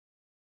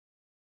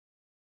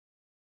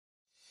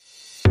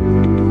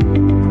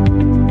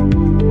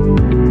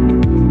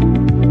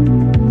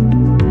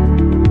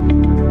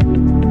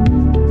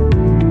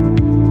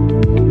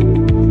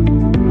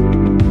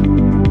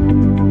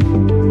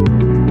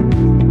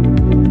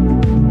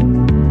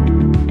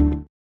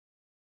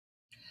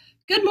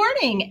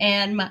morning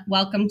and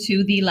welcome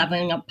to the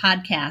Leveling Up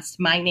Podcast.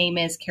 My name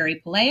is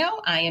Carrie Palaio.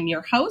 I am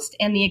your host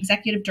and the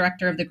Executive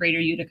Director of the Greater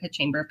Utica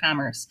Chamber of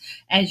Commerce.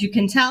 As you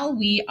can tell,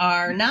 we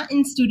are not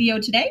in studio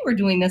today. We're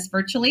doing this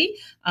virtually,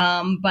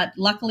 but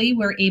luckily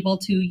we're able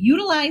to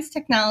utilize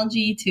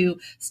technology to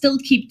still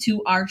keep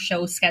to our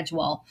show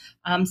schedule.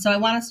 So I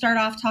want to start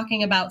off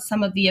talking about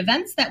some of the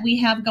events that we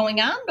have going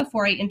on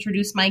before I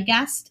introduce my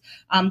guest.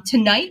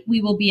 Tonight,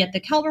 we will be at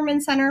the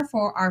Kelberman Center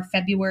for our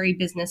February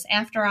Business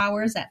After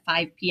Hours at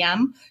 5 p.m.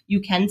 You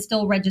can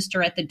still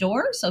register at the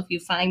door, so if you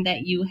find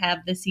that you have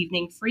this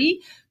evening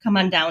free, come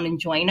on down and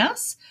join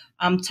us.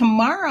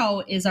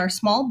 Tomorrow is our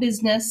Small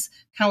Business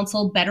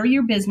Council Better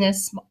Your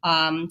Business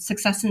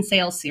Success and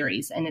Sales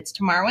Series, and it's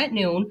tomorrow at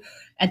noon.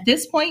 At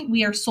this point,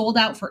 we are sold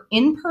out for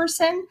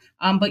in-person,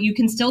 but you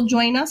can still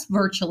join us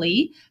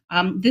virtually.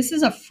 This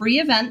is a free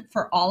event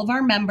for all of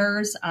our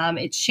members.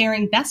 It's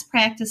sharing best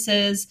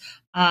practices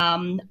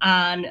on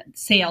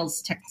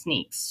sales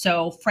techniques.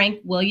 So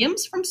Frank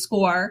Williams from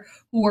SCORE,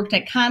 who worked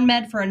at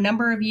ConMed for a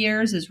number of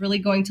years, is really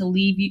going to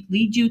lead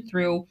you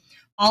through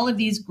all of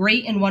these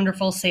great and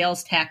wonderful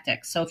sales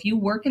tactics. So if you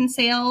work in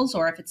sales,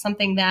 or if it's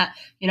something that,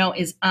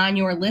 is on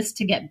your list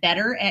to get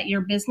better at your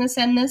business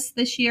and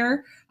this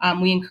year,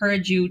 we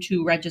encourage you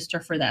to register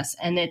for this.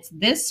 And it's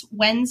this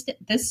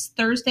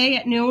Thursday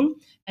at noon,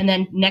 and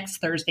then next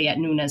Thursday at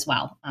noon as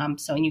well.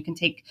 So you can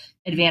take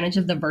advantage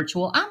of the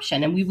virtual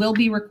option, and we will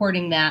be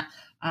recording that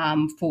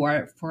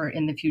for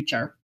in the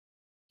future.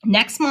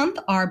 Next month,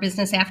 our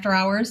Business After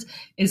Hours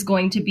is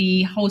going to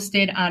be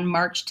hosted on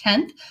March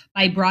 10th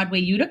by Broadway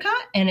Utica,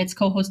 and it's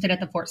co-hosted at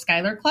the Fort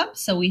Schuyler Club.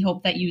 So we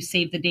hope that you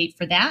save the date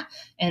for that,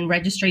 and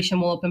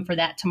registration will open for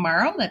that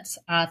tomorrow. That's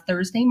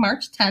Thursday,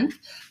 March 10th.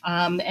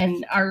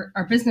 And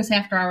our Business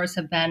After Hours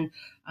have been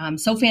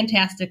so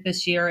fantastic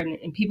this year,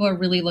 and people are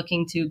really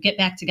looking to get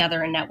back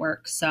together and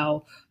network.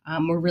 So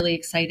we're really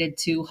excited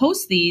to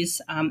host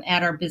these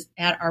at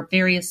our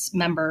various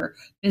member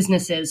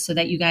businesses so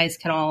that you guys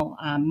can all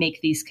make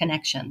these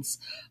connections.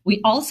 We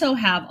also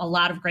have a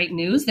lot of great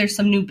news. There's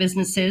some new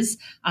businesses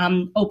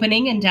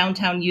opening in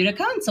downtown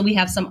Utica, and so we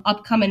have some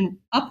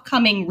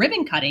upcoming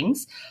ribbon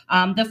cuttings.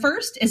 The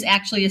first is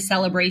actually a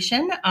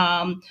celebration.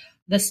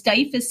 The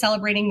Stife is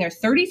celebrating their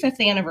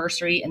 35th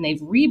anniversary, and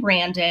they've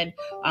rebranded.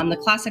 The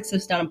Classics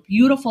has done a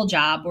beautiful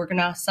job. We're going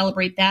to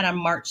celebrate that on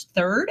March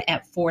 3rd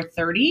at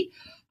 4:30.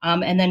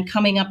 And then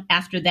coming up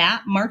after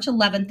that, March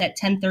 11th at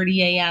 10:30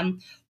 a.m.,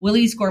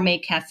 Willie's Gourmet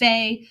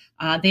Cafe.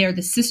 They are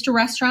the sister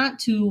restaurant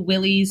to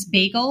Willie's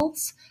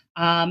Bagels.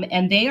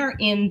 And they are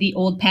in the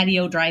old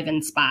patio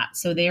drive-in spot.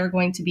 So they are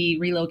going to be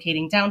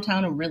relocating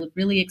downtown, and really,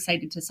 really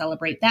excited to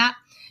celebrate that.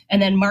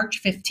 And then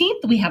March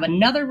 15th, we have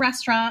another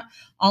restaurant,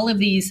 all of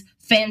these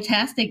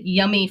fantastic,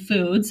 yummy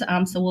foods.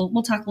 So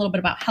we'll talk a little bit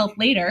about health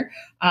later.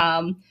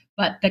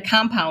 But the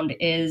Compound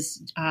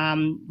is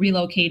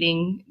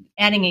relocating,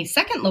 adding a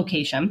second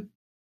location.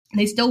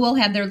 They still will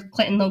have their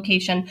Clinton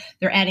location.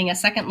 They're adding a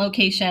second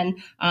location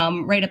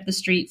right up the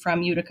street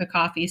from Utica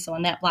Coffee, so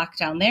on that block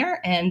down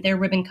there. And their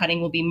ribbon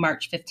cutting will be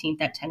March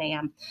 15th at 10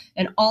 a.m.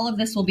 And all of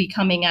this will be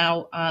coming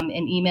out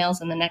in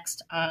emails in the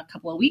next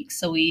couple of weeks.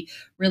 So we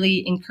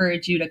really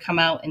encourage you to come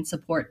out and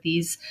support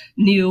these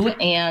new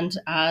and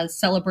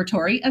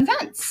celebratory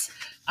events.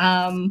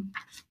 A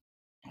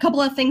couple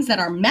of things that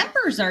our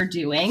members are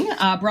doing.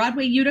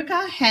 Broadway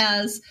Utica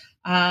has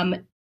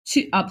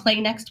to play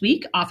next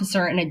week,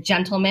 Officer and a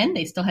Gentleman.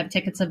 They still have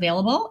tickets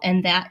available,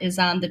 and that is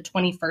on the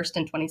 21st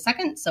and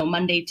 22nd. So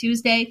Monday,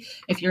 Tuesday.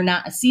 If you're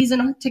not a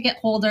season ticket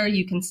holder,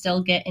 you can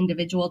still get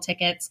individual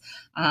tickets.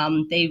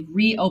 They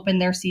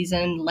reopened their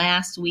season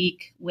last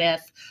week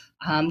with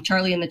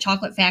Charlie and the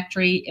Chocolate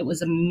Factory. It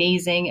was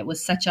amazing. It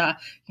was such a,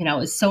 it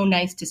was so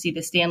nice to see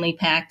the Stanley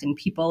packed and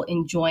people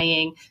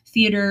enjoying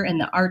theater and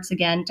the arts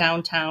again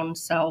downtown.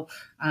 So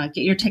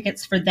get your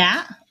tickets for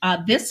that.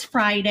 This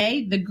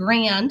Friday, the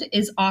Grand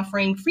is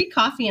offering free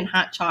coffee and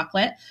hot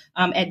chocolate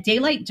at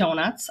Daylight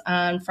Donuts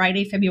on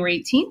Friday,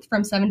 February 18th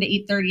from 7 to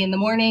 8:30 in the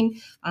morning.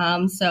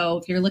 So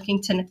if you're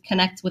looking to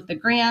connect with the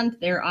Grand,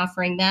 they're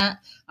offering that,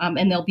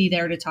 and they'll be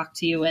there to talk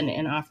to you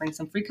and offering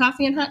some free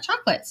coffee and hot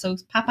chocolate. So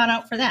pop on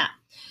out for that.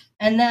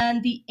 And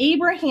then the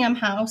Abraham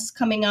House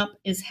coming up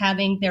is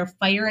having their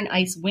Fire and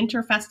Ice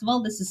Winter Festival.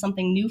 This is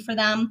something new for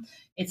them.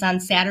 It's on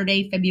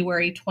Saturday,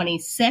 February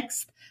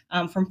 26th.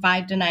 From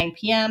 5 to 9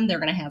 p.m. They're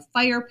going to have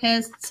fire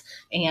pits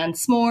and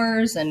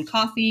s'mores and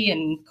coffee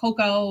and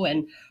cocoa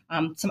and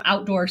some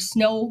outdoor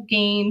snow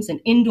games, and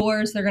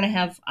indoors they're going to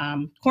have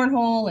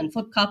cornhole and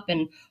flip cup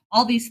and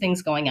all these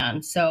things going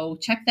on. So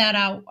check that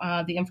out,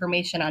 the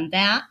information on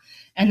that.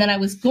 And then I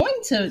was going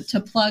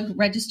to plug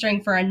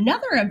registering for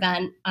another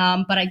event,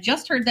 but I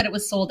just heard that it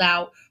was sold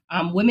out.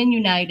 Women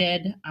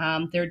United.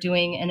 They're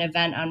doing an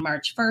event on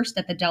March 1st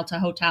at the Delta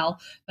Hotel,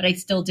 but I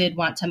still did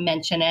want to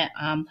mention it.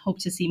 Hope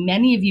to see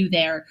many of you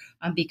there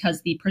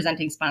because the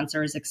presenting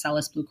sponsor is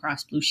Excellus Blue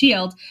Cross Blue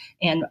Shield.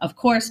 And of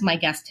course, my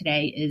guest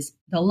today is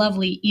the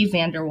lovely Eve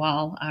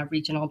Vanderwall,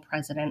 Regional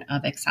President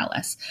of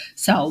Excellus.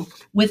 So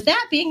with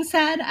that being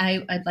said,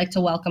 I'd like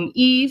to welcome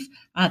Eve.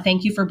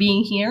 Thank you for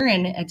being here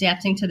and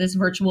adapting to this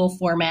virtual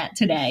format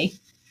today.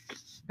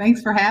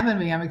 Thanks for having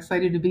me. I'm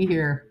excited to be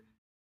here.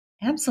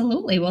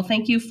 Absolutely. Well,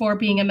 thank you for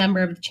being a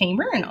member of the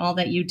Chamber and all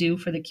that you do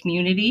for the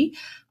community.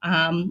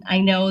 I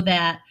know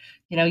that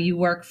you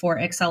work for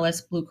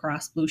Excellus Blue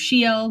Cross Blue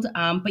Shield,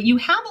 but you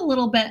have a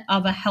little bit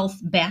of a health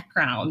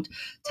background.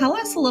 Tell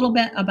us a little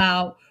bit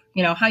about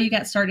how you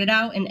got started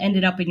out and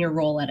ended up in your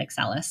role at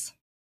Excellus.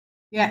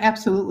 Yeah,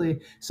 absolutely.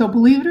 So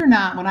believe it or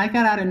not, when I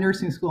got out of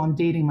nursing school, I'm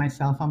dating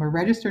myself. I'm a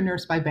registered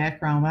nurse by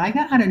background. When I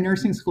got out of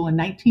nursing school in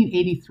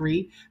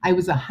 1983, I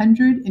was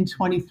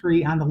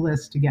 123 on the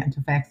list to get into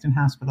Faxton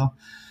Hospital.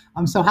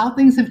 So how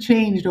things have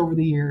changed over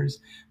the years.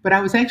 But I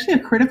was actually a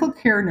critical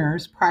care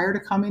nurse prior to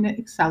coming to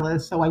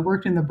Excellus. So I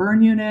worked in the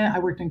burn unit, I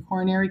worked in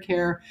coronary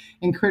care,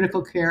 in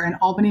critical care, in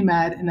Albany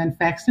Med, and then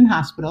Faxton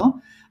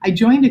Hospital. I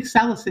joined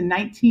Excellus in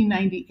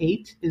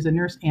 1998 as a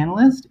nurse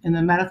analyst in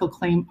the medical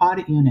claim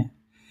audit unit.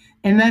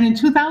 And then in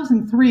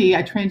 2003,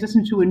 I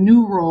transitioned to a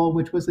new role,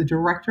 which was the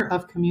Director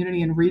of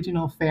Community and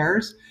Regional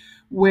Affairs,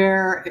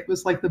 where it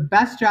was like the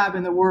best job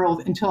in the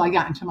world until I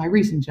got into my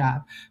recent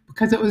job,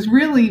 because it was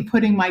really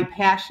putting my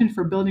passion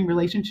for building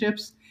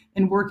relationships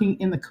and working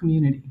in the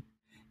community.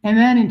 And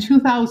then in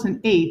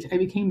 2008, I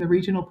became the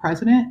regional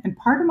president. And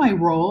part of my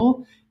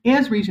role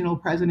as regional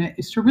president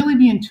is to really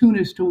be in tune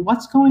as to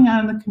what's going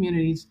on in the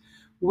communities,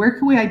 where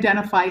can we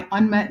identify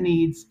unmet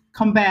needs,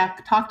 come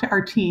back, talk to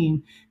our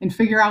team, and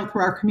figure out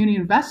through our community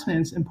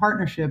investments and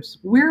partnerships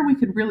where we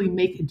could really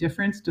make a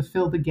difference to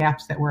fill the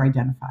gaps that were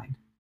identified.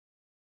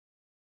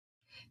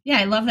 Yeah,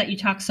 I love that you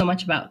talk so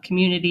much about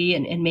community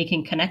and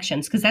making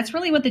connections, because that's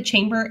really what the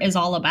Chamber is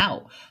all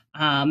about,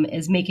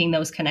 is making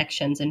those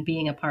connections and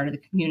being a part of the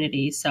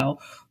community. So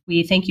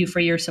we thank you for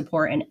your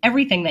support and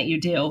everything that you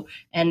do.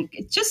 And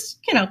just,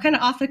 kind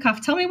of off the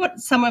cuff, tell me what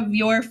some of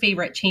your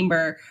favorite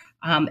Chamber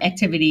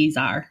activities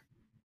are.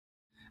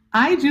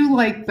 I do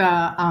like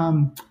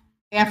the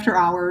after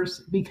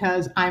hours,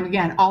 because I'm,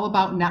 again, all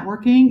about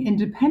networking. And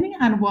depending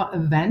on what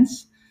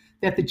events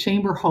that the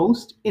Chamber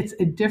hosts, it's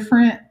a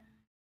different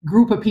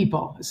group of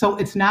people. So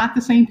it's not the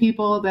same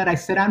people that I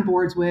sit on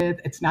boards with.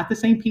 It's not the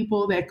same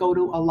people that go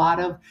to a lot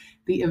of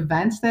the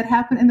events that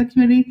happen in the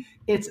community.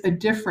 It's a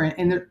different,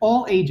 and they're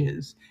all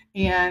ages.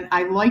 And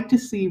I like to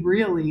see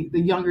really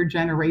the younger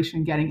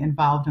generation getting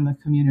involved in the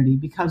community,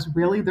 because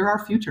really they're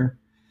our future.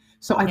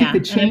 So I think the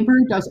Chamber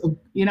does,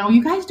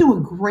 you guys do a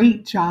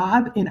great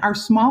job, and our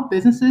small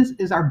businesses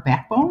is our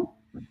backbone.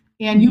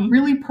 And you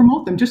really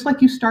promote them, just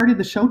like you started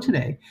the show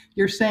today.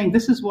 You're saying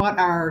this is what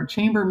our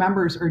Chamber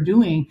members are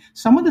doing.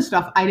 Some of the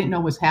stuff I didn't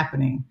know was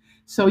happening.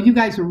 So you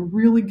guys are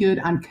really good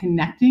on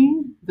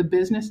connecting the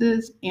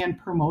businesses and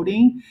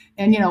promoting.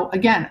 And,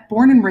 again,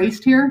 born and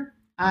raised here,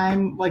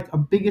 I'm like a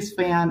biggest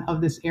fan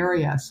of this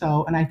area.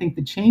 So, and I think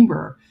the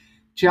Chamber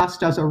just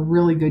does a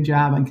really good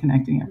job on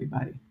connecting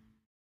everybody.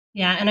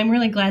 Yeah, and I'm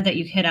really glad that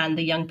you hit on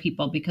the young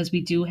people, because we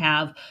do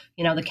have,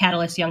 the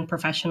Catalyst Young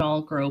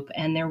Professional Group,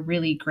 and they're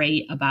really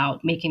great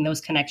about making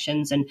those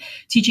connections and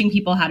teaching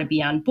people how to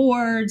be on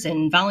boards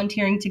and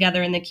volunteering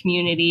together in the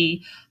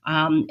community,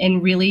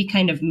 and really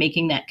kind of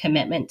making that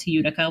commitment to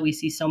Utica. We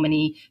see so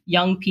many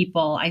young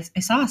people. I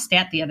saw a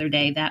stat the other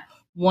day that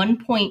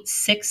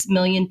 1.6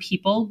 million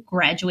people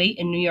graduate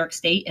in New York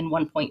State, and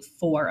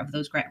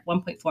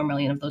 1.4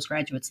 million of those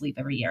graduates leave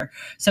every year.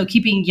 So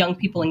keeping young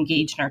people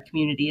engaged in our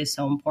community is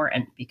so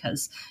important,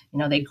 because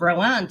they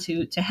grow on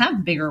to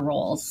have bigger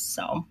roles.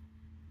 So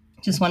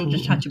just wanted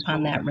to touch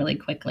upon that really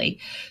quickly.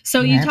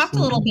 So you talked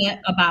a little bit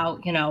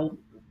about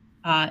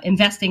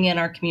investing in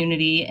our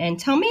community, and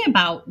tell me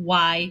about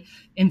why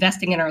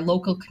investing in our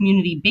local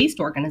community-based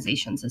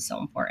organizations is so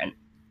important.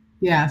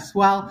 Yes.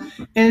 Well,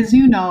 as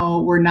you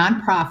know, we're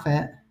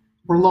nonprofit,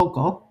 we're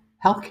local,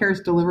 healthcare is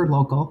delivered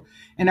local,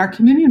 and our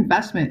community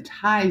investment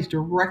ties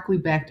directly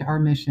back to our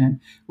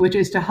mission, which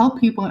is to help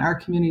people in our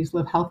communities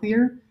live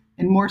healthier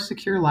and more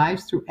secure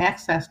lives through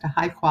access to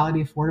high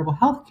quality, affordable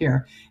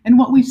healthcare. And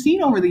what we've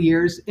seen over the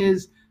years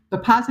is the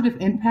positive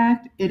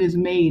impact it has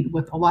made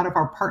with a lot of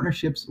our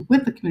partnerships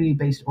with the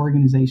community-based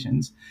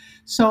organizations.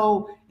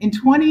 So in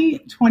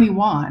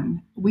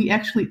 2021, we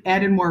actually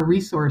added more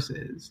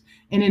resources.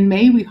 And in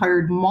May, we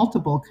hired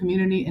multiple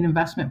community and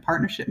investment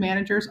partnership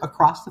managers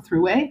across the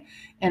Thruway.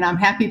 And I'm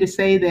happy to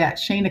say that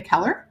Shana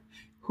Keller,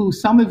 who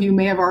some of you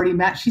may have already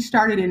met, she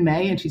started in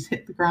May and she's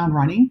hit the ground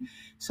running.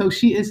 So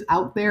she is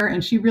out there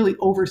and she really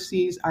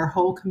oversees our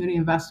whole community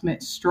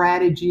investment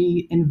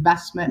strategy,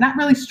 investment, not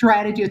really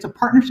strategy, it's a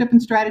partnership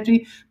and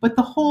strategy, but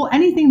the whole,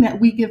 anything that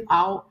we give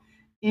out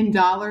in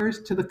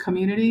dollars to the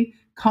community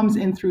comes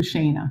in through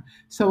Shana.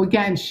 So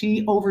again,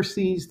 she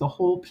oversees the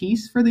whole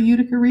piece for the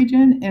Utica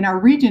region, and our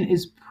region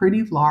is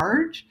pretty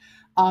large.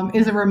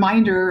 is a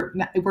reminder.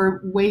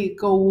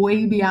 Go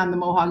way beyond the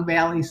Mohawk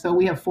Valley. So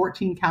we have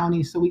 14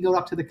 counties. So we go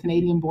up to the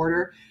Canadian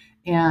border,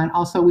 and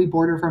also we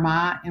border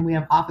Vermont, and we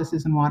have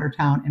offices in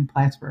Watertown and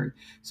Plattsburgh.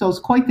 So it's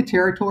quite the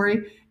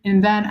territory.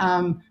 And then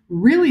I'm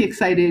really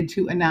excited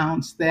to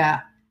announce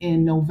that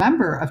in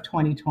November of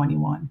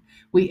 2021,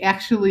 we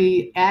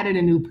actually added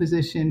a new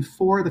position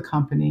for the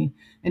company,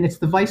 and it's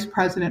the Vice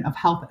President of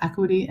Health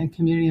Equity and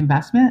Community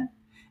Investment.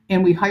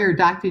 And we hired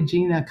Dr.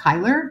 Gina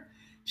Kyler.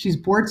 She's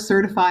board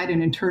certified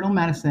in internal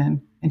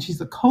medicine, and she's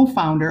the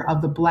co-founder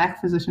of the Black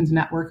Physicians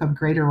Network of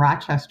Greater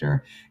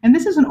Rochester. And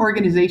this is an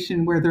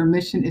organization where their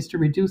mission is to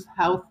reduce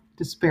health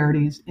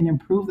disparities and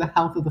improve the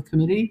health of the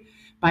community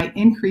by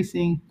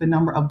increasing the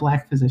number of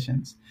Black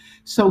physicians.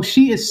 So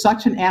she is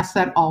such an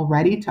asset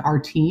already to our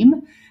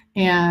team,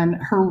 and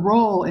her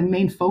role and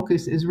main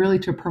focus is really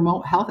to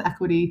promote health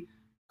equity,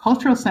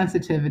 cultural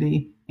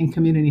sensitivity, and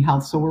community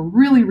health. So we're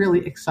really,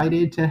 really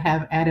excited to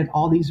have added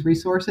all these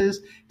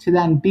resources to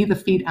then be the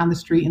feet on the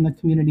street in the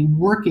community,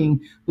 working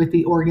with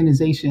the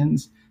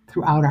organizations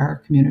throughout our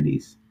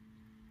communities.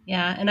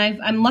 Yeah, and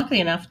I'm lucky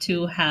enough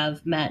to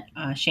have met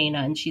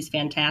Shana, and she's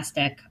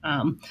fantastic.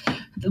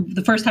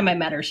 The first time I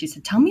met her, she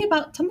said, "Tell me a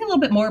little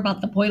bit more about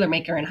the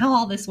Boilermaker and how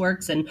all this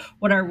works and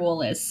what our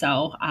role is."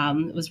 So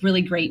it was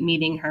really great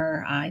meeting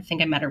her. I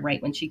think I met her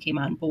right when she came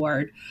on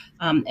board,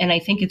 and I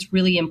think it's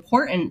really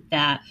important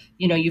that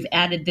you've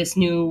added this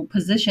new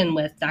position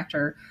with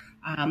Dr.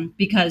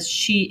 Because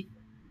she,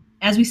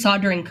 as we saw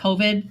during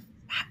COVID,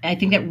 I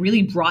think that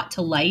really brought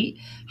to light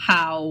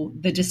how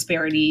the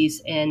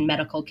disparities in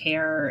medical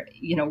care,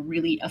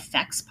 really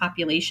affects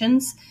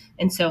populations.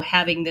 And so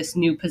having this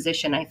new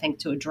position, I think,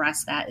 to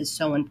address that is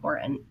so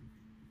important.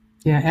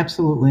 Yeah,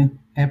 absolutely.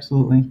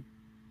 Absolutely.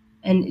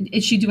 And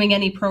is she doing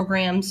any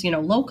programs,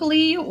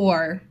 locally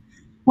or?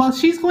 Well,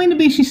 she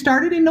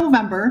started in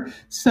November.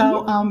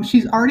 So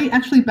she's already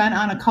actually been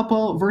on a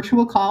couple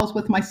virtual calls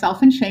with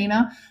myself and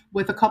Shana,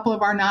 with a couple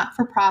of our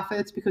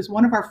not-for-profits, because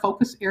one of our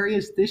focus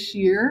areas this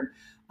year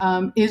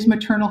is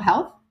maternal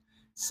health.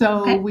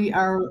 So we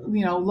are,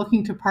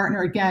 looking to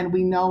partner. Again,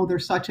 we know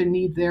there's such a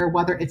need there,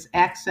 whether it's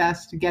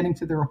access to getting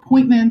to their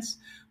appointments,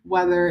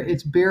 whether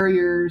it's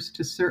barriers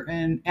to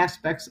certain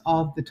aspects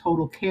of the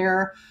total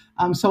care.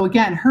 So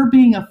again, her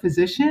being a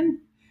physician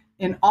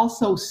and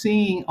also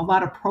seeing a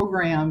lot of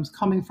programs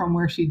coming from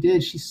where she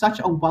did, she's such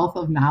a wealth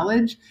of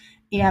knowledge,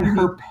 and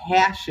her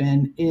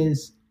passion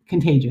is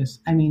contagious.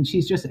 I mean,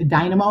 she's just a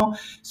dynamo.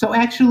 So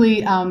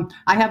actually, I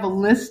have a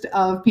list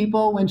of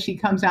people when she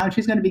comes down.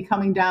 She's going to be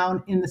coming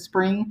down in the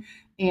spring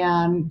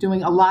and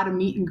doing a lot of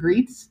meet and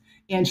greets.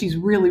 And she's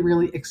really,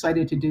 really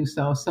excited to do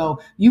so.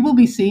 So you will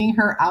be seeing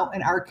her out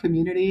in our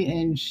community.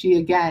 And she,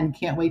 again,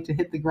 can't wait to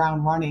hit the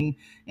ground running.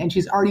 And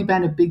she's already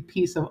been a big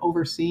piece of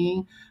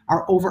overseeing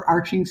our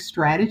overarching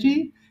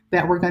strategy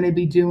that we're going to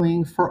be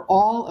doing for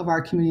all of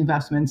our community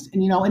investments.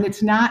 And, and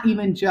it's not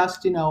even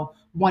just,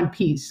 one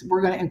piece. We're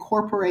going to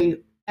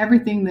incorporate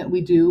everything that we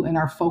do in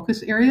our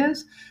focus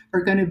areas are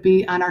going to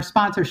be on our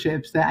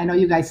sponsorships that I know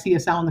you guys see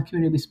us out in the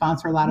community. We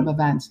sponsor a lot of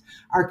events.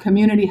 Our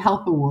community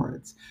health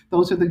awards.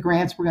 Those are the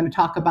grants we're going to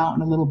talk about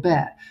in a little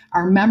bit.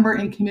 Our member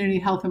and community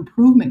health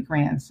improvement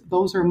grants.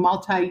 Those are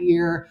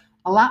multi-year,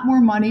 a lot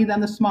more money than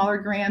the smaller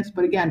grants,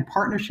 but again,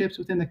 partnerships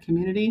within the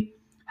community.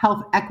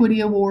 Health equity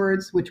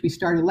awards, which we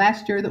started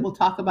last year that we'll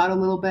talk about a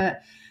little bit,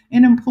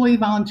 and employee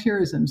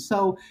volunteerism.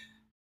 So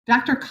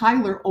Dr.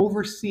 Kyler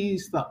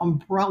oversees the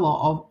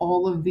umbrella of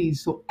all of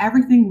these. So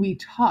everything we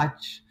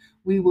touch,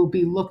 we will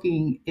be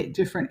looking at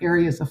different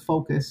areas of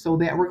focus so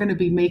that we're going to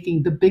be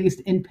making the biggest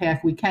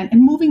impact we can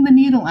and moving the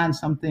needle on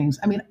some things.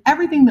 I mean,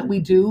 everything that we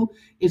do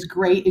is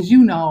great. As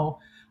you know,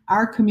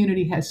 our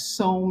community has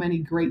so many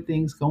great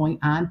things going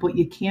on, but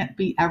you can't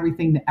be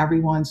everything to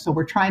everyone. So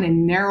we're trying to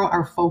narrow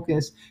our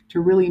focus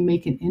to really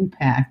make an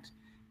impact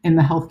in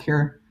the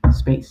healthcare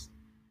space.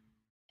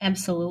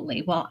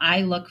 Absolutely. Well,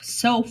 I look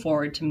so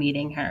forward to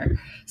meeting her.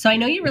 So I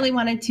know you really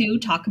wanted to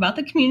talk about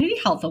the Community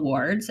Health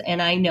Awards,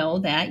 and I know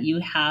that you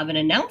have an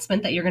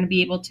announcement that you're going to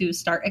be able to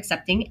start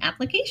accepting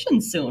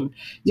applications soon.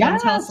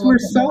 Yes, we're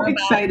so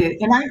excited.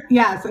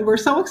 We're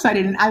so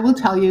excited. And I will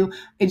tell you,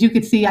 as you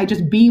can see, I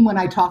just beam when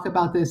I talk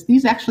about this.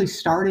 These actually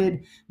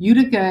started,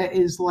 Utica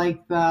is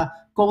like the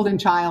golden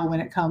child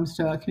when it comes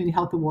to Community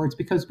Health Awards,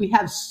 because we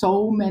have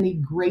so many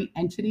great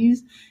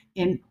entities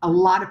and a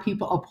lot of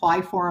people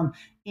apply for them.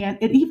 And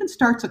it even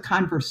starts a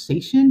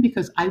conversation,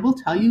 because I will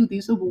tell you,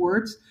 these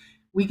awards,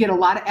 we get a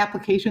lot of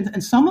applications,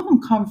 and some of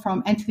them come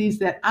from entities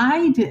that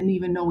I didn't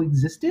even know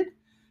existed.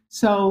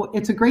 So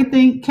it's a great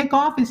thing.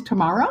 Kickoff is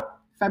tomorrow,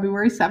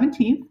 February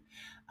 17th.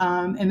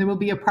 And there will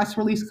be a press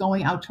release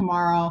going out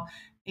tomorrow.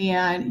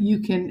 And you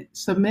can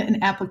submit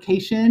an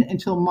application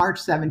until March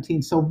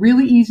 17th. So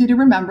really easy to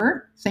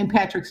remember, St.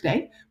 Patrick's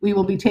Day. We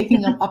will be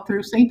taking them up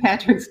through St.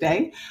 Patrick's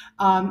Day.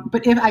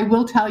 But if I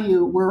will tell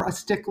you, we're a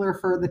stickler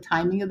for the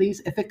timing of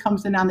these. If it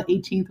comes in on the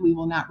 18th, we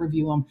will not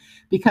review them.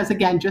 Because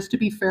again, just to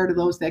be fair to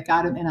those that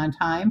got them in on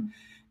time.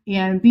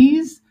 And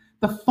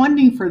the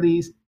funding for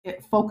these,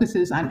 it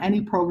focuses on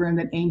any program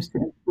that aims to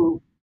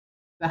improve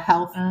the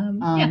health,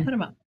 Yeah, put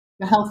them up.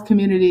 the health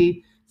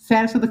community,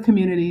 status of the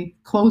community,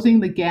 closing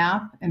the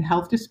gap in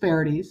health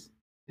disparities,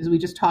 as we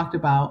just talked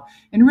about,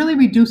 and really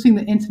reducing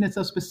the incidence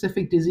of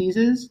specific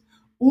diseases,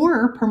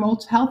 or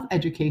promotes health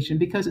education,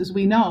 because as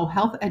we know,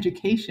 health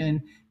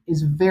education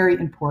is very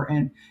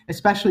important,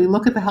 especially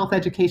look at the health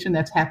education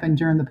that's happened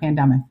during the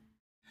pandemic.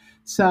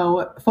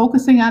 So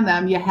focusing on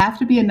them, you have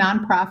to be a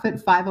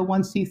nonprofit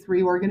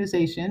 501c3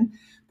 organization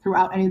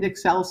throughout any of the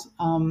Excel's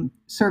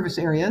service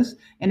areas.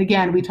 And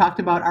again, we talked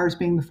about ours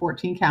being the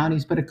 14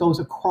 counties, but it goes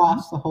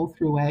across the whole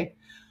thruway.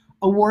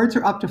 Awards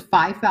are up to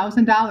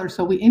 $5,000.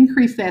 So we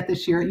increased that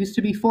this year. It used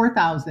to be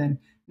 $4,000.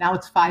 Now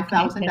it's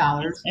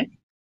 $5,000. Okay,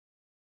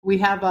 We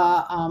have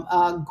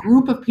a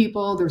group of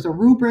people. There's a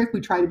rubric.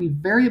 We try to be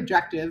very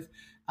objective.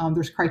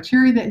 There's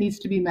criteria that needs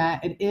to be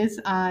met. It is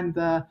on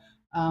the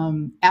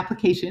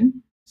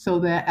application so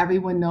that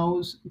everyone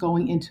knows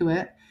going into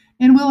it.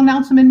 And we'll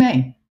announce them in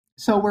May.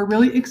 So we're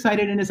really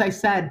excited. And as I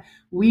said,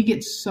 we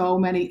get so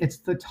many. It's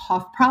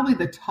probably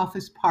the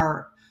toughest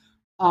part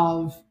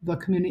of the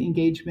community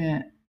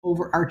engagement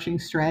overarching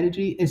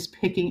strategy is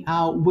picking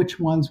out which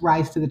ones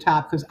rise to the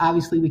top, because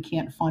obviously we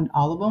can't fund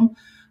all of them.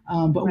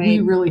 But right. We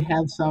really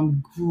have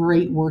some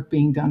great work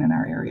being done in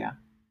our area.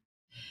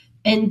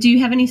 And do you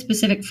have any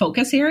specific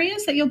focus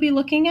areas that you'll be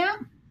looking at?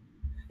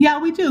 Yeah,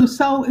 we do.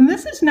 So, and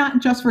this is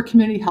not just for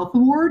Community Health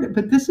Award,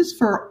 but this is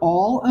for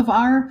all of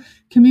our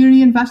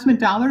community investment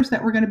dollars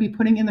that we're going to be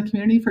putting in the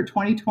community for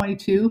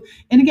 2022.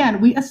 And again,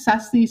 we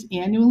assess these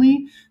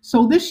annually.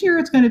 So this year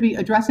it's going to be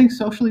addressing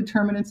social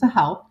determinants of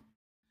health,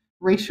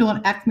 racial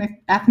and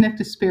ethnic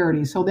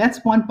disparities. So that's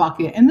one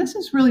bucket. And this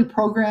is really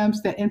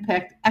programs that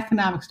impact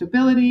economic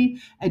stability,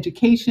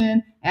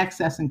 education,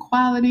 access and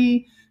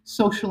quality,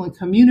 social and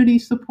community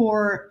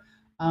support,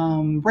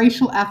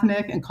 racial,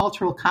 ethnic, and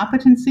cultural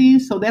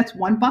competencies. So that's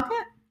one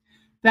bucket.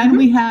 Then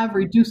we have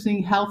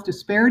reducing health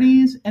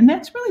disparities, and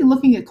that's really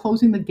looking at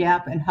closing the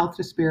gap in health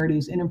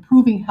disparities and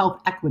improving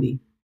health equity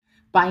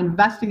by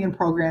investing in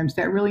programs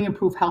that really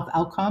improve health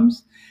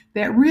outcomes,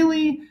 that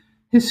really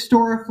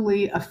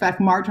historically affect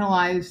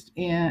marginalized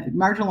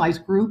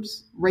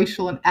groups,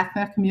 racial and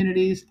ethnic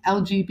communities,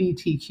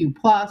 LGBTQ+,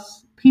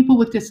 people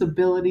with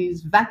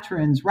disabilities,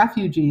 veterans,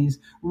 refugees,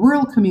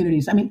 rural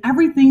communities. I mean,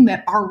 everything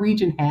that our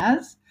region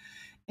has.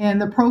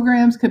 And the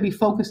programs could be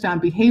focused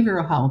on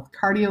behavioral health,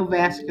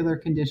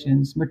 cardiovascular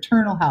conditions,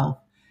 maternal health,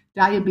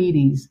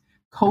 diabetes,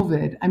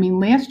 COVID. I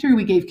mean, last year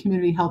we gave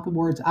Community Health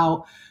Awards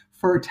out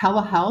for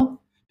telehealth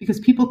because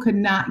people could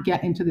not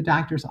get into the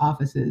doctor's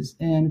offices.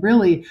 And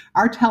really,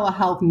 our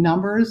telehealth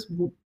numbers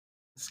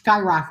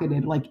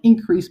skyrocketed, like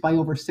increased by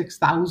over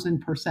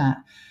 6,000%.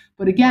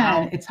 But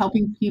again, It's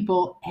helping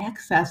people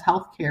access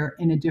healthcare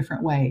in a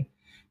different way.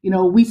 You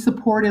know, we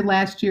supported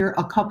last year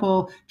a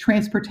couple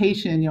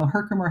transportation,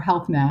 Herkimer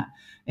HealthNet,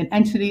 an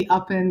entity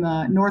up in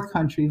the North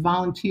Country,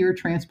 volunteer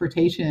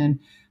transportation,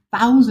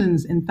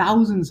 thousands and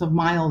thousands of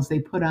miles they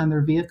put on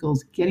their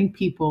vehicles, getting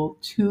people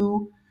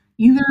to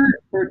either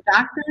their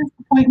doctor's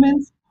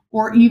appointments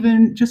or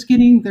even just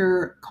getting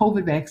their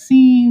COVID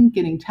vaccine,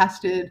 getting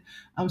tested.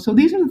 So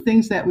these are the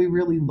things that we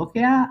really look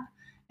at.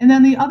 And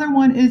then the other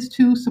one is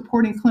to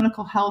supporting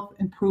clinical health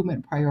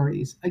improvement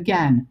priorities.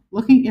 Again,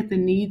 looking at the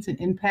needs and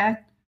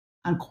impact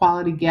on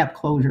quality gap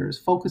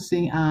closures,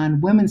 focusing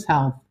on women's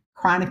health,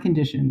 chronic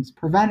conditions,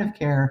 preventive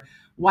care,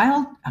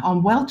 well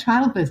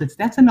child visits.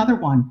 That's another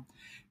one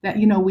that,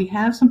 we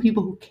have some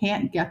people who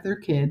can't get their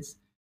kids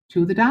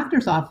to the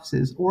doctor's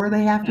offices, or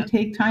they have to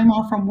take time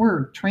off from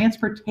work.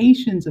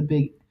 Transportation's a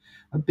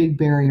big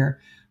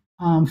barrier.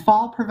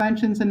 Fall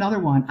prevention's another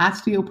one,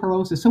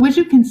 osteoporosis. So as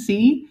you can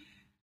see,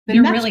 the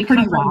You're net's really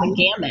pretty covering wide.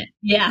 the gamut.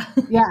 Yeah.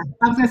 Yeah,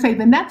 I was going to say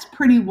the net's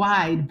pretty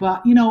wide,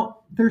 but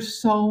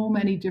there's so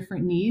many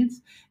different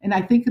needs, and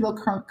I think it'll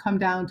come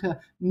down to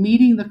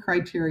meeting the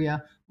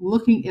criteria,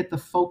 looking at the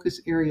focus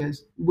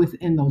areas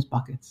within those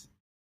buckets.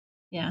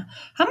 Yeah.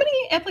 How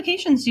many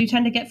applications do you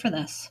tend to get for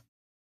this?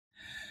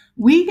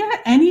 We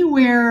get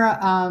anywhere,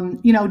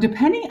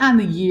 depending on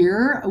the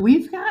year,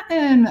 we've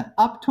gotten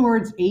up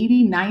towards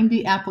 80,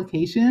 90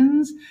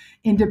 applications.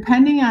 And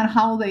depending on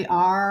how they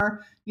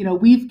are,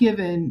 we've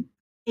given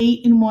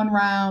 8 in one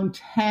round,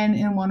 10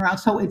 in one round.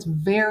 So it's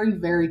very,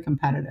 very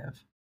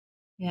competitive.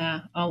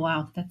 Yeah. Oh,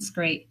 wow. That's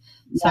great.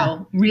 Yeah.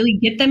 So really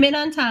get them in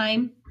on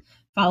time,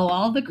 follow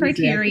all the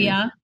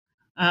criteria.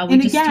 Exactly.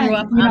 We just threw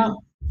up.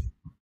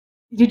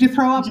 Did you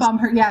throw up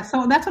her? Yeah.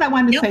 So that's what I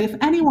wanted to say. If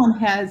anyone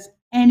has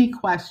any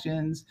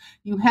questions,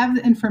 you have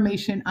the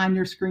information on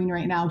your screen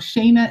right now.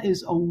 Shana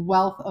is a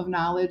wealth of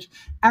knowledge.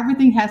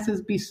 Everything has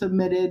to be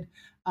submitted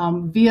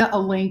via a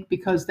link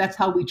because that's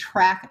how we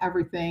track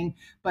everything.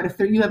 But if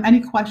you have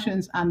any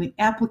questions on the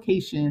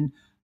application,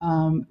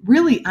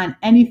 really on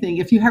anything,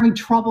 if you're having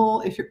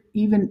trouble, if you're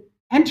even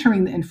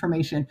entering the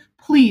information,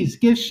 please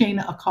give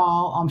Shana a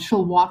call.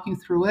 She'll walk you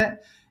through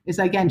it.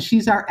 Again,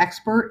 she's our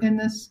expert in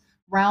this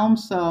realm.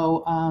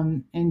 So,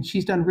 and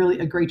she's done really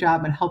a great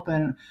job in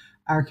helping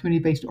our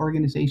community-based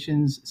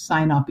organizations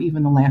sign up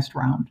even the last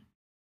round.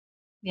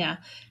 Yeah.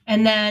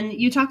 And then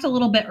you talked a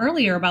little bit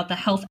earlier about the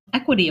Health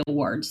Equity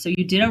Awards. So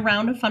you did a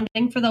round of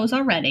funding for those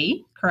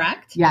already,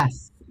 correct?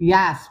 Yes,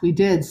 yes, we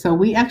did. So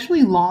we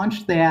actually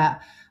launched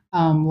that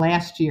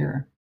last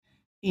year.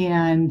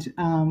 And,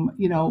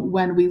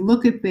 when we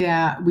look at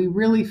that, we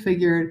really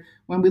figured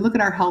when we look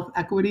at our health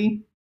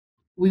equity,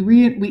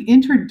 we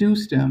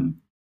introduced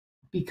them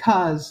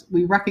because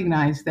we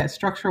recognize that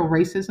structural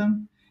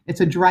racism, it's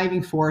a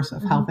driving force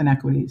of health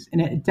inequities,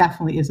 and it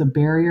definitely is a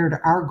barrier to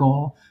our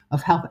goal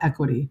of health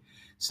equity.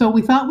 So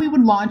we thought we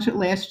would launch it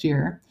last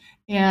year,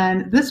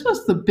 and this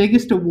was the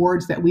biggest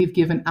awards that we've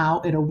given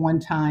out at a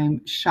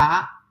one-time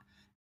shot.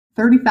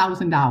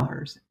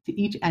 $30,000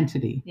 to each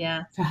entity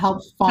Yeah. to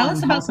help Tell fund us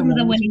about health and some of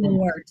the wellness winning programs.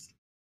 awards.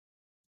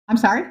 I'm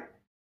sorry?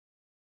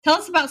 Tell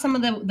us about some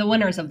of the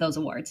winners of those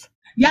awards.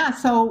 Yeah,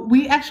 so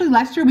we actually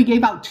last year we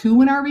gave out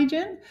two in our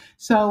region.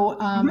 So,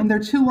 and they're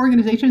two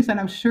organizations that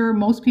I'm sure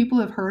most people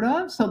have heard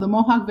of. So, the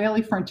Mohawk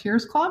Valley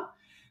Frontiers Club,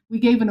 we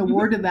gave an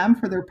award to them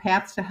for their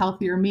Paths to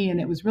Healthier Me,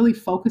 and it was really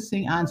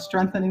focusing on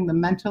strengthening the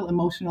mental,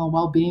 emotional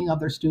well being of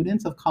their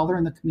students of color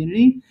in the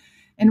community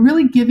and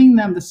really giving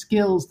them the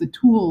skills, the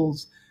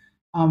tools,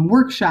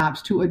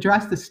 workshops to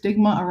address the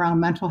stigma around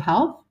mental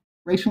health,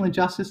 racial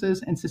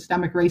injustices, and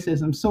systemic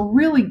racism. So,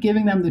 really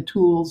giving them the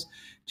tools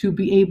to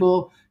be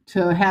able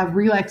to have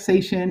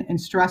relaxation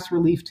and stress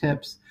relief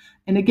tips.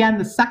 And again,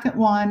 the second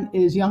one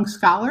is Young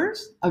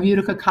Scholars of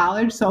Utica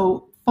College.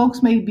 So,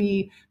 folks may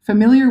be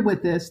familiar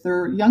with this.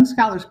 Their Young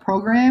Scholars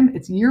program,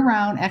 it's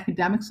year-round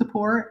academic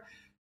support,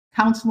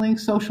 counseling,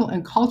 social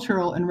and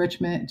cultural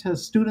enrichment to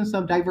students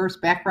of diverse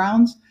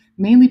backgrounds,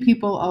 mainly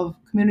people of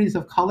communities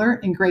of color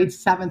in grades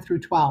 7 through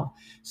 12.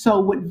 So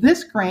what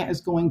this grant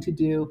is going to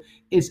do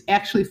is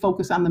actually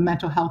focus on the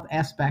mental health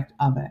aspect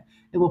of it.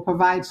 It will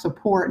provide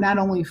support not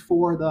only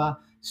for the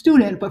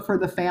student, but for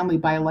the family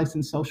by a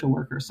licensed social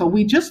worker. So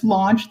we just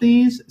launched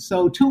these,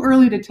 so too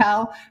early to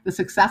tell the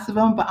success of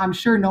them, but I'm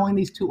sure knowing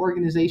these two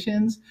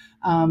organizations,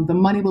 the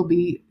money will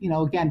be,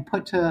 again,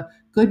 put to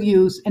good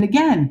use. And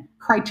again,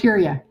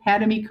 criteria, had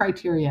to meet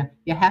criteria.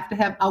 You have to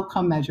have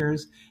outcome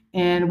measures,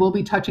 and we'll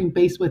be touching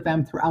base with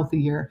them throughout the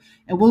year.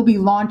 And we'll be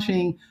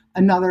launching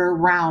another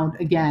round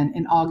again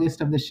in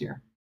August of this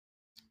year.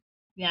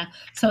 Yeah.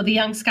 So the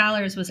Young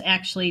Scholars was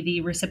actually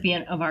the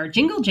recipient of our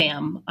Jingle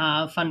Jam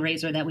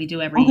fundraiser that we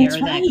do every year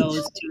that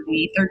goes to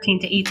the 13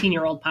 to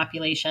 18-year-old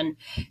population.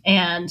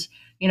 And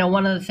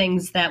one of the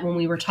things that when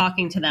we were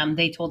talking to them,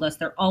 they told us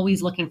they're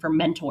always looking for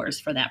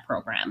mentors for that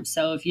program.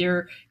 So if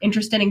you're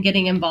interested in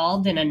getting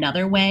involved in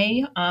another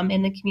way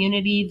in the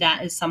community,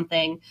 that is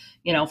something,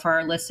 for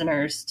our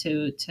listeners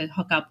to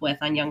hook up with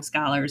on Young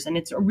Scholars. And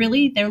it's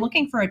really, they're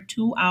looking for a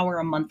 2-hour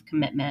a month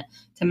commitment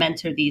to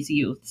mentor these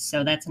youth.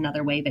 So that's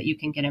another way that you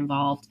can get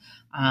involved.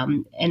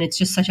 And it's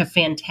just such a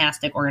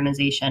fantastic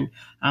organization.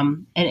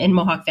 And in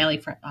Mohawk Valley,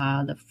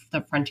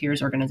 the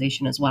Frontiers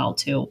organization as well,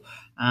 too.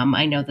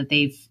 I know that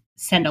they've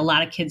send a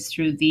lot of kids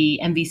through the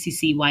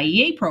MVCC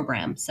YEA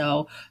program.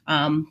 So,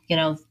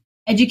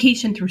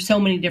 education through so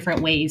many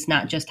different ways,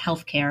 not just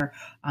healthcare.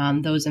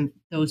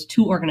 Those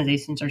two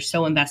organizations are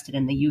so invested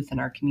in the youth in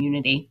our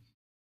community.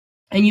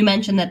 And you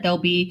mentioned that there'll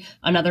be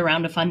another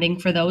round of funding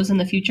for those in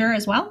the future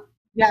as well?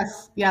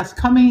 Yes,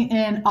 coming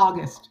in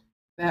August.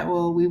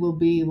 We will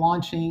be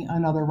launching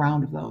another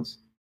round of those.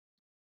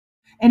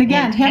 And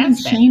again, having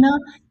Shayna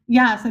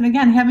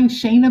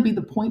be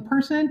the point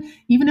person,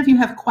 even if you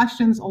have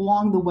questions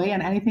along the way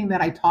on anything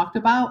that I talked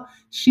about,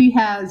 she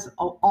has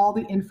all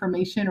the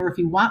information, or if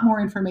you want more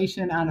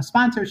information on a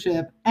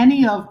sponsorship,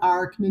 any of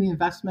our community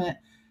investment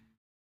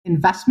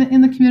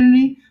in the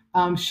community,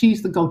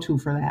 she's the go-to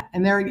for that.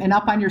 And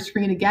up on your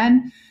screen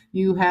again,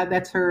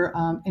 that's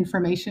her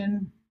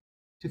information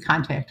to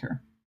contact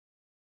her.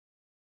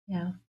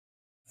 Yeah.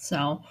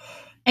 So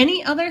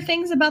any other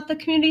things about the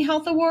Community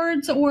Health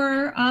Awards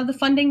or the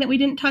funding that we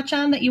didn't touch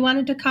on that you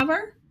wanted to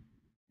cover?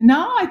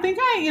 No, I think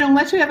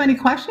unless you have any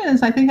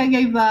questions, I think I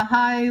gave the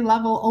high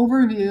level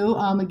overview.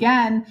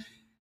 Again,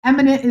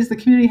 Eminent is the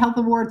Community Health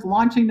Awards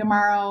launching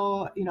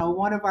tomorrow,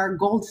 one of our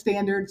gold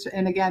standards,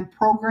 and again,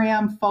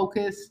 program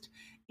focused.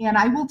 And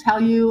I will tell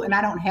you, and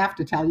I don't have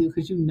to tell you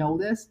because you know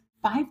this,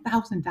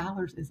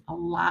 $5,000 is a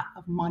lot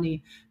of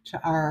money to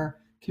our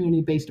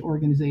community-based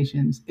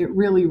organizations. It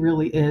really,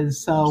 really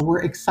is. So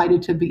we're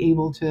excited to be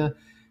able to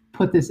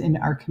put this into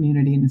our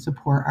community and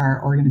support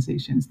our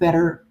organizations that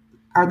are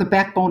the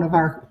backbone of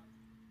our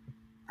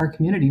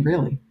community,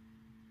 really.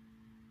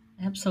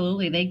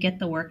 Absolutely. They get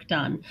the work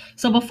done.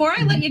 So before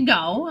I let you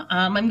go,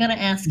 I'm going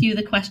to ask you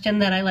the question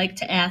that I like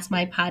to ask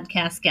my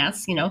podcast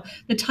guests.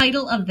 The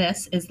title of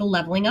this is the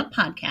Leveling Up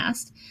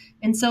Podcast.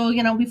 And so,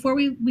 before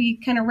we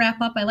kind of wrap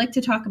up, I like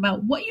to talk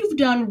about what you've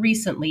done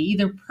recently,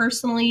 either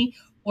personally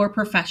or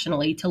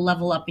professionally, to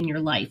level up in your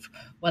life,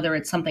 whether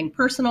it's something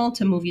personal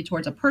to move you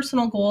towards a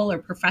personal goal, or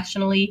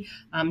professionally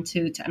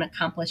to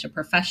accomplish a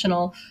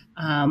professional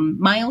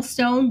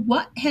milestone.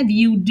 What have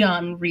you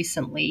done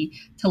recently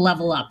to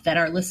level up that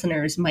our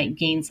listeners might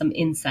gain some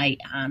insight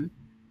on?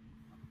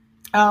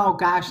 Oh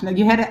gosh, now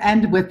you had to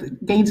end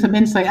with gain some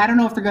insight. I don't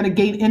know if they're going to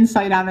gain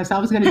insight on this. I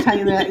was going to tell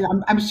you that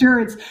I'm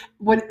sure it's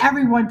what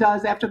everyone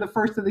does after the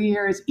first of the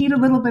year is eat a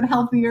little bit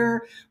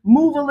healthier,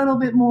 move a little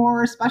bit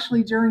more,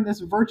 especially during this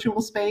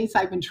virtual space.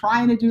 I've been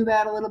trying to do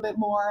that a little bit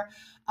more.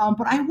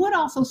 But I would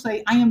also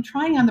say I am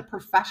trying on the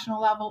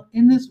professional level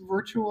in this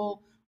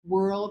virtual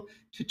world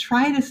to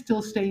try to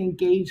still stay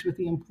engaged with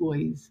the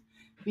employees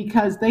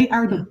because they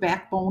are the Yeah.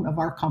 backbone of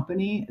our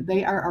company.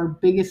 They are our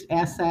biggest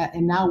asset.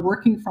 And now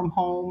working from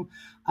home,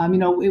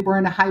 we're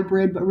in a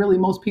hybrid, but really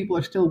most people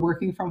are still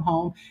working from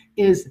home,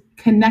 is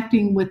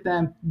connecting with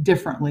them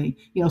differently.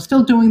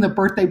 Still doing the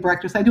birthday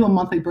breakfast. I do a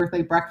monthly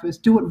birthday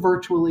breakfast, do it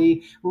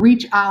virtually,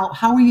 reach out.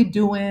 How are you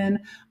doing?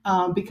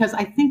 Because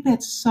I think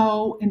that's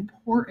so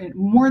important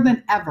more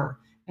than ever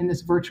in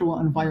this virtual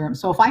environment.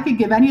 So if I could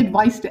give any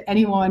advice to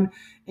anyone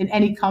in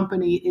any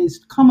company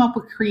is come up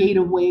with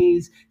creative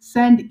ways,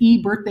 send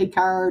e-birthday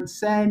cards,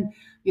 send,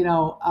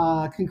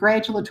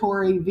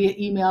 congratulatory via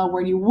email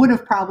where you would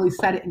have probably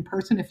said it in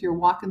person if you're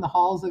walking the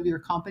halls of your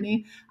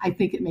company. I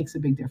think it makes a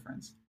big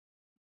difference.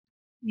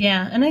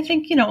 Yeah. And I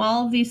think,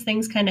 all of these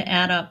things kind of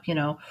add up.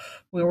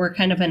 We're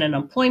kind of in an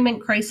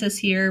employment crisis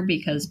here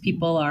because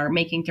people are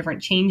making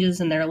different changes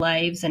in their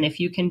lives. And if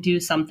you can do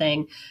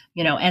something,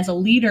 as a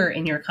leader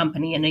in your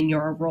company and in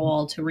your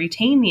role to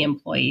retain the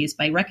employees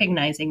by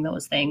recognizing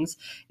those things,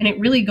 and it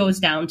really goes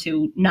down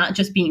to not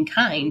just being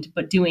kind,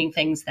 but doing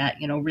things that,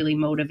 really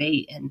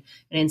motivate and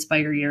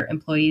inspire your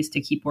employees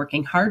to keep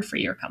working hard for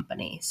your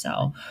company.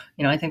 So,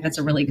 I think that's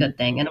a really good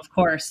thing. And of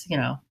course,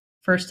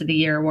 first of the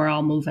year, we're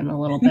all moving a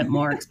little bit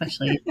more,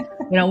 especially,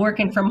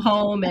 working from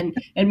home and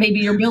maybe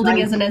your building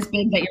Right. isn't as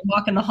big that you're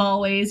walking the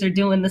hallways or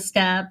doing the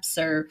steps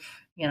or,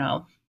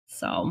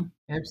 so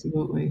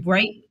Absolutely.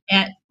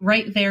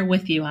 right there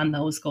with you on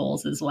those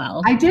goals as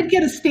well. I did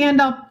get a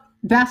stand-up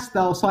desk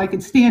though, so I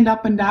could stand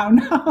up and down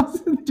now,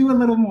 do a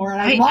little more.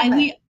 And I love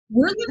it.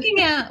 We're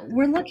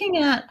looking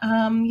at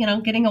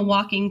getting a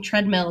walking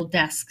treadmill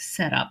desk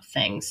setup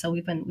thing. So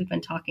we've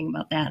been talking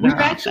about that in We've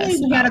our actually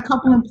office had a about.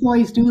 couple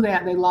employees do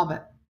that. They love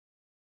it.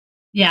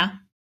 Yeah.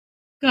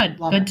 Good.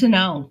 Love Good it. to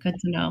know. Good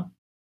to know.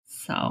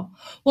 So,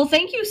 well,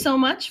 thank you so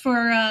much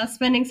for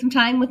spending some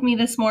time with me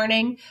this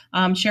morning,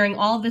 sharing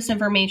all of this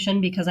information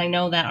because I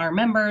know that our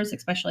members,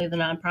 especially the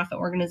nonprofit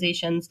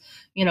organizations,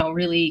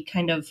 really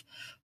kind of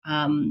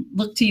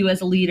look to you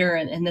as a leader,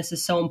 and this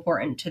is so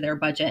important to their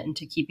budget and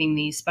to keeping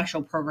these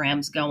special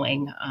programs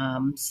going.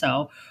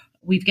 So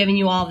we've given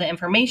you all the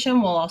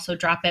information. We'll also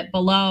drop it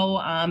below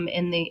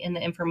in the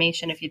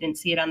information if you didn't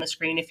see it on the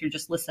screen. If you're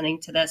just listening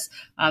to this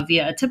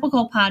via a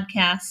typical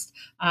podcast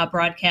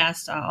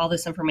broadcast, all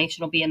this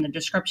information will be in the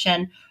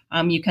description.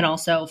 You can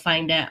also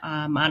find it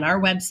on our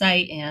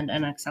website and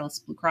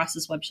NXLS Blue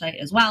Cross's website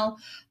as well.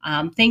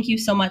 Thank you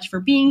so much for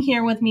being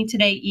here with me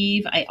today,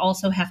 Eve. I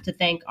also have to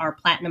thank our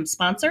platinum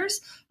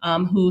sponsors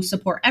who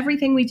support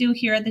everything we do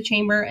here at the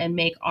Chamber and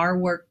make our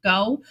work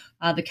go.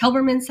 The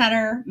Kelberman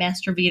Center,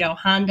 Master Vito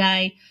Hyundai,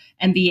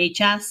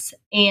 MVHS,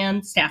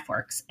 and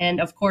StaffWorks. And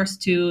of course,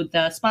 to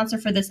the sponsor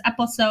for this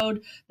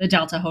episode, the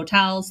Delta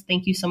Hotels.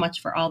 Thank you so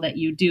much for all that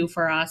you do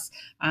for us.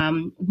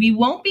 We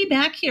won't be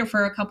back here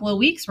for a couple of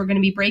weeks. We're going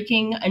to be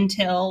breaking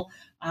until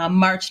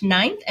March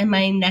 9th, and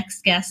my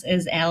next guest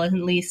is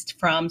Alan Least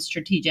from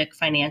Strategic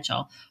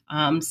Financial.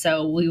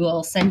 So we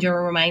will send you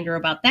a reminder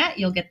about that.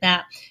 You'll get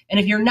that. And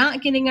if you're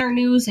not getting our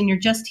news and you're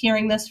just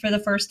hearing this for the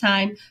first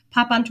time,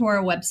 pop onto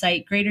our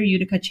website,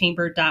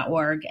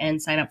 greateruticachamber.org,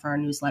 and sign up for our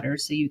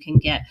newsletters so you can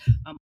get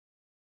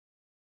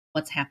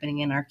what's happening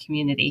in our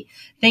community.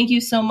 Thank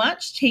you so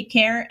much. Take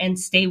care and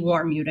stay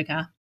warm,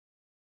 Utica.